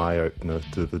quite an eye-opener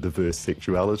to the diverse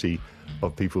sexuality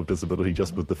of people with disability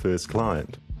just with the first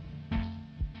client.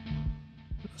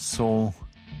 Saul,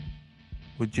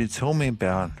 would you tell me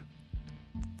about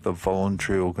the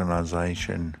voluntary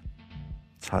organisation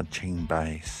Touching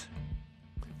Base?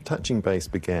 Touching Base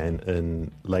began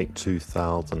in late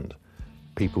 2000.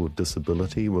 People with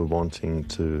disability were wanting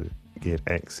to get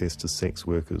access to sex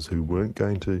workers who weren't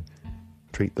going to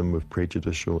treat them with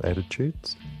prejudicial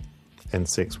attitudes, and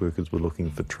sex workers were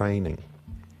looking for training.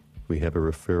 We have a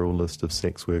referral list of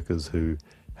sex workers who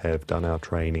have done our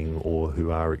training or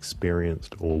who are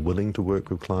experienced or willing to work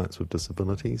with clients with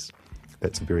disabilities.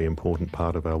 That's a very important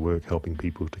part of our work, helping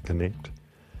people to connect.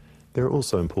 There are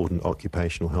also important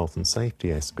occupational health and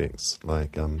safety aspects,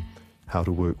 like how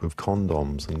to work with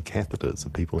condoms and catheters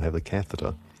if people have a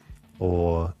catheter,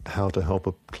 or how to help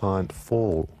a client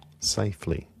fall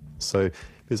safely. So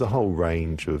there's a whole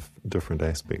range of different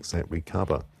aspects that we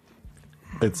cover.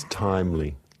 It's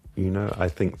timely. I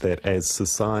think that as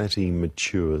society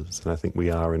matures, and I think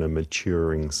we are in a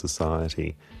maturing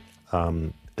society,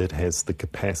 it has the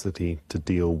capacity to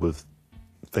deal with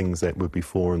things that were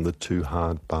before in the too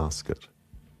hard basket.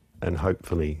 And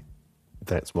hopefully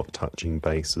that's what Touching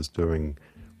Base is doing.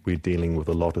 We're dealing with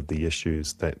a lot of the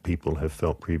issues that people have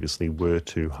felt previously were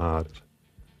too hard.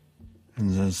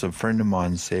 And as a friend of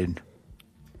mine said,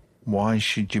 why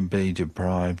should you be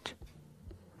deprived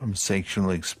of sexual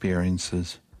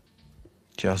experiences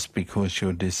just because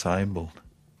you're disabled?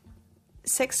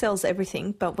 Sex sells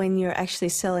everything, but when you're actually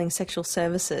selling sexual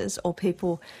services or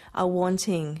people are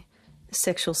wanting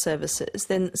sexual services,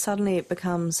 then suddenly it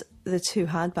becomes the too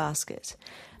hard basket.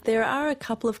 There are a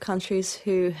couple of countries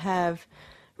who have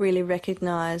really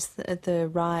recognised the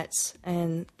rights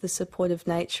and the supportive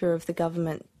nature of the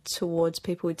government towards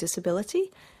people with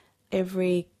disability.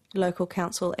 Every local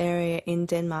council area in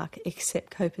Denmark,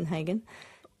 except Copenhagen,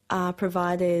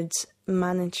 provided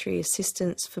monetary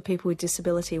assistance for people with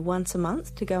disability once a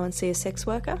month to go and see a sex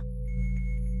worker.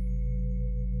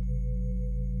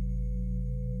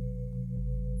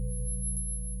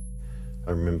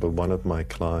 I remember one of my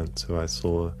clients who I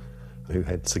saw who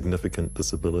had significant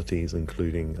disabilities,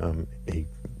 including he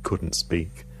couldn't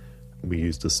speak. We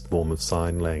used a form of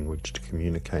sign language to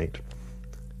communicate.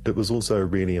 It was also a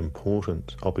really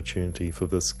important opportunity for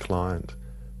this client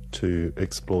to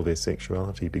explore their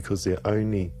sexuality, because their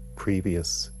only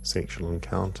previous sexual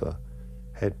encounter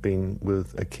had been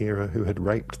with a carer who had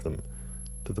raped them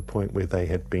to the point where they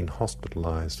had been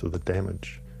hospitalised for the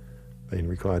damage. They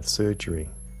required surgery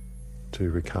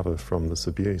to recover from this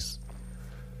abuse.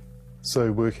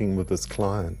 So working with this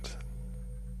client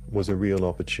was a real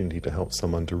opportunity to help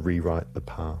someone to rewrite the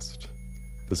past.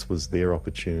 This was their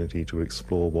opportunity to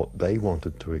explore what they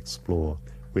wanted to explore,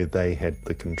 where they had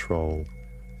the control,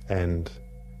 and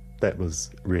that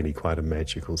was really quite a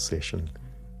magical session.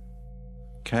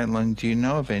 Caitlin, do you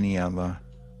know of any other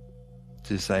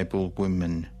disabled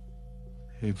women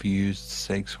who've used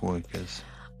sex workers?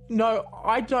 No,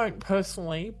 I don't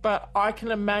personally, but I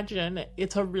can imagine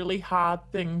it's a really hard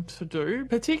thing to do,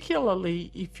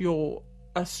 particularly if you're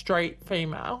a straight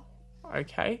female,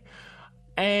 okay?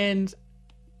 And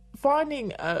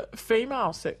finding a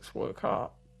female sex worker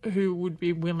who would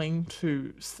be willing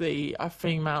to see a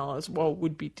female as well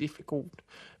would be difficult.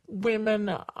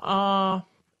 Women are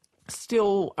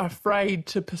still afraid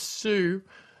to pursue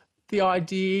the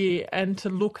idea and to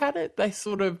look at it. They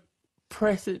sort of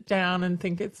press it down and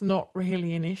think it's not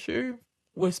really an issue.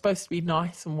 We're supposed to be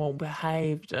nice and well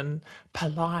behaved and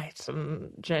polite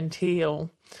and genteel.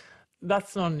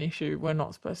 That's not an issue we're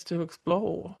not supposed to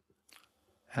explore.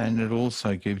 And it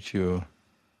also gives you a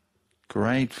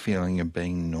great feeling of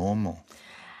being normal.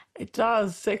 It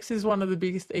does. Sex is one of the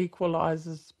biggest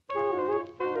equalisers.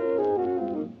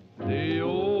 The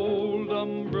old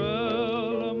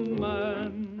umbrella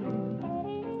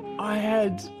man. I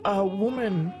had a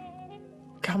woman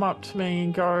come up to me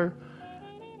and go,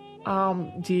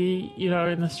 dear, you know,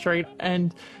 in the street,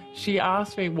 and she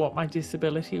asked me what my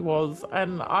disability was,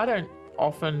 and I don't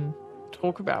often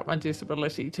talk about my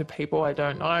disability to people I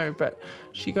don't know, but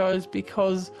she goes,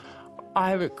 because I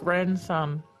have a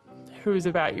grandson who is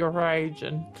about your age,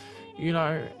 and, you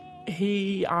know,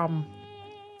 he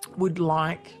would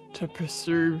like to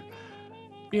pursue,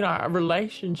 you know, a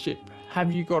relationship.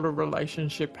 Have you got a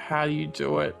relationship? How do you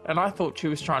do it? And I thought she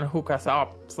was trying to hook us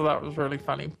up, so that was really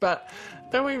funny. But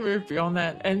then we moved beyond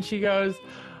that, and she goes,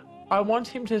 I want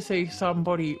him to see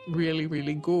somebody really,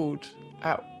 really good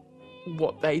at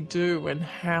what they do and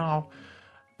how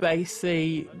they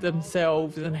see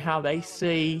themselves and how they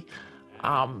see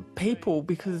people,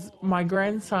 because my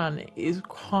grandson is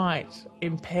quite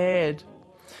impaired,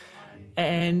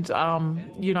 and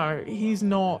you know, he's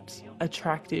not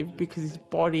attractive because his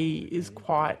body is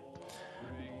quite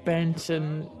bent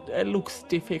and it looks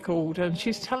difficult. And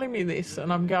she's telling me this,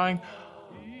 and I'm going,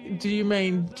 do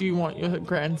you want your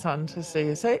grandson to see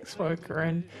a sex worker?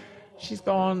 And she's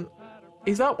gone,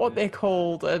 is that what they're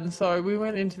called? And so we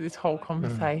went into this whole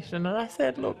conversation, and I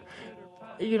said, look,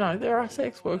 you know, there are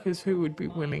sex workers who would be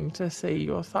willing to see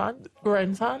your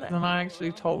grandson. And I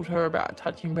actually told her about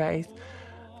touching base,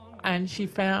 and she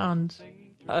found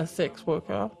a sex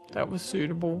worker that was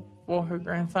suitable for her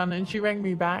grandson. And she rang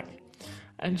me back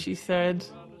and she said,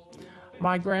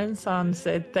 my grandson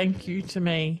said thank you to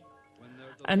me.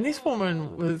 And this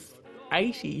woman was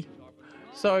 80.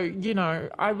 So, you know,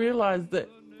 I realised that,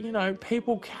 you know,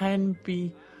 people can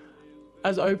be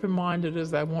as open-minded as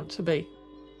they want to be.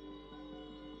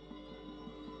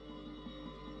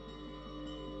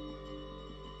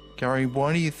 Gary,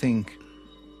 why do you think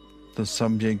the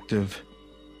subject of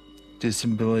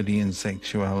disability and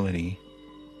sexuality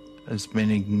has been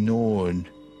ignored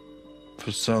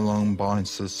for so long by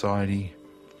society,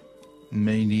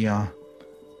 media,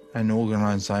 and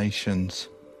organisations?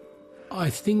 I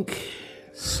think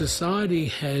society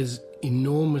has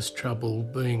enormous trouble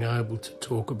being able to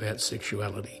talk about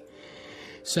sexuality.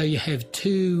 So you have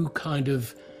two kind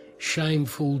of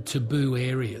shameful taboo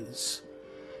areas,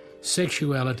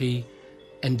 sexuality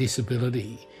and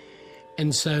disability.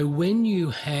 And so when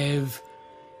you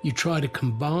try to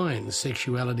combine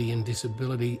sexuality and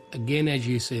disability, again, as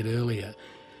you said earlier,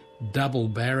 double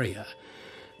barrier.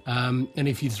 And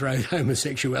if you throw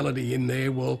homosexuality in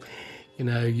there, well, you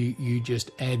know, you just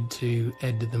add to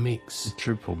the mix.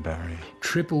 Triple barrier.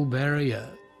 Triple barrier.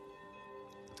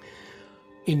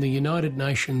 In the United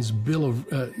Nations Bill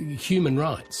of Human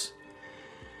Rights,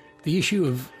 the issue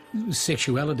of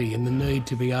sexuality and the need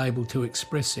to be able to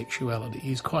express sexuality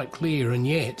is quite clear, and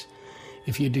yet,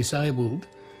 if you're disabled,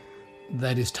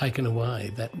 that is taken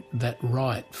away. That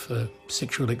right for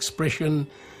sexual expression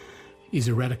is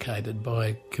eradicated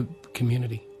by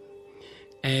community.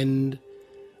 And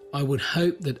I would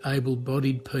hope that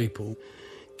able-bodied people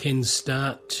can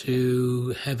start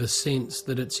to have a sense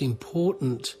that it's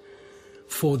important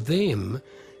for them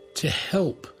to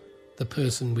help the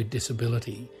person with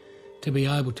disability to be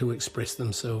able to express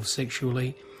themselves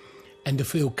sexually and to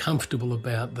feel comfortable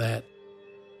about that.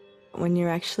 When you're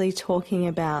actually talking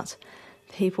about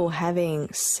people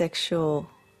having sexual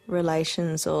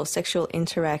relations or sexual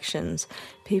interactions,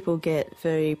 people get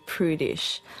very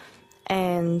prudish.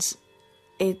 And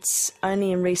it's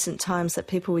only in recent times that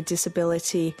people with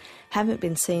disability haven't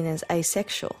been seen as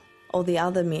asexual, or the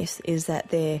other myth is that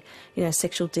they're,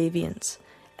 sexual deviants.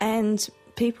 And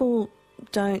people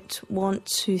don't want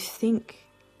to think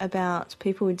about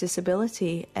people with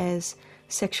disability as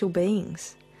sexual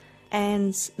beings.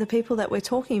 And the people that we're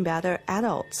talking about are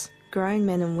adults, grown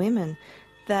men and women,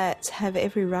 that have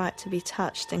every right to be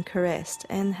touched and caressed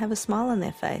and have a smile on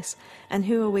their face. And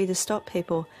who are we to stop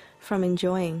people from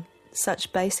enjoying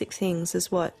such basic things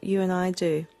as what you and I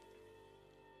do?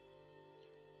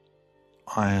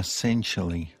 I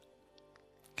essentially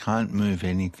can't move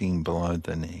anything below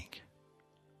the neck.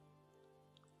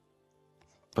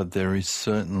 But there is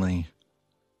certainly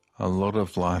a lot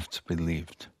of life to be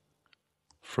lived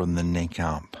from the neck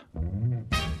up.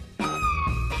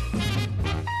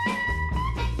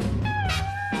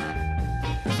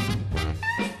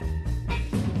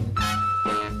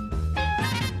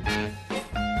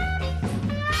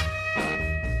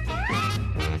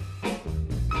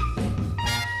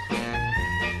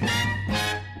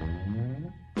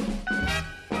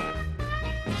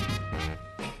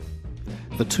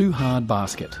 The Too Hard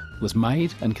Basket was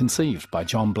made and conceived by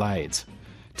John Blades.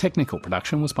 Technical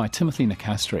production was by Timothy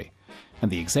Nicastri, and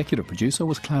the executive producer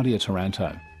was Claudia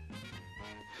Taranto.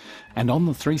 And on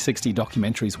the 360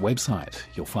 Documentaries website,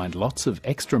 you'll find lots of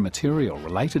extra material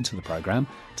related to the program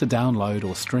to download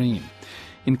or stream,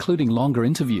 including longer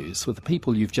interviews with the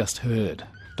people you've just heard,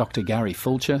 Dr. Gary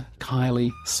Fulcher,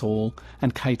 Kylie, Saul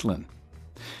and Caitlin.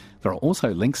 There are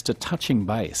also links to Touching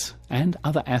Base and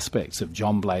other aspects of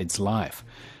John Blades' life,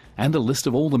 and a list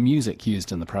of all the music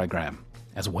used in the program,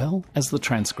 as well as the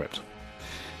transcript.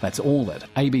 That's all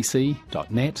at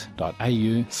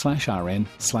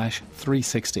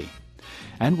abc.net.au/rn/360.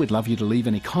 And we'd love you to leave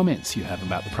any comments you have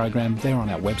about the program there on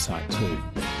our website too.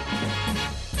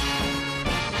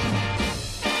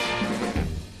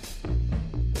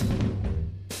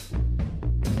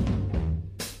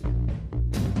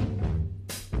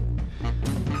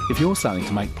 If you're starting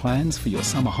to make plans for your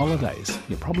summer holidays,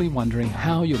 you're probably wondering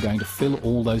how you're going to fill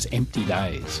all those empty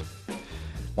days.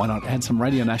 Why not add some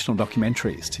Radio National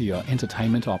documentaries to your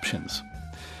entertainment options?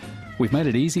 We've made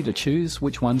it easy to choose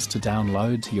which ones to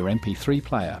download to your MP3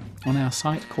 player on our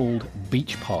site called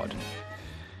BeachPod.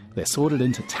 They're sorted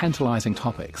into tantalising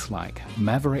topics like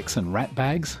mavericks and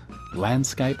ratbags,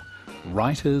 landscape,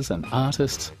 writers and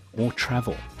artists, or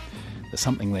travel. There's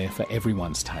something there for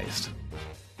everyone's taste.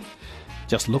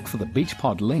 Just look for the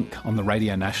BeachPod link on the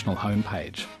Radio National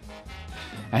homepage.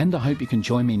 And I hope you can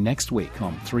join me next week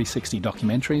on 360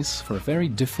 Documentaries for a very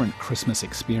different Christmas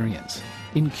experience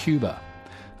in Cuba,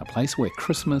 a place where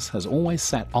Christmas has always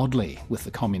sat oddly with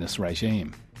the communist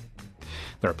regime.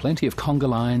 There are plenty of conga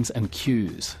lines and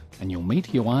queues, and you'll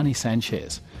meet Ioani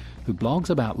Sanchez, who blogs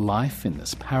about life in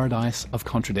this paradise of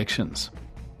contradictions.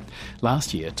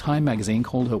 Last year, Time magazine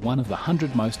called her one of the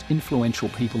 100 most influential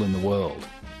people in the world.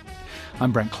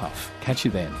 I'm Brent Clough. Catch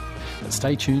you then. But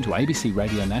stay tuned to ABC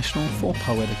Radio National for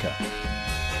Poetica.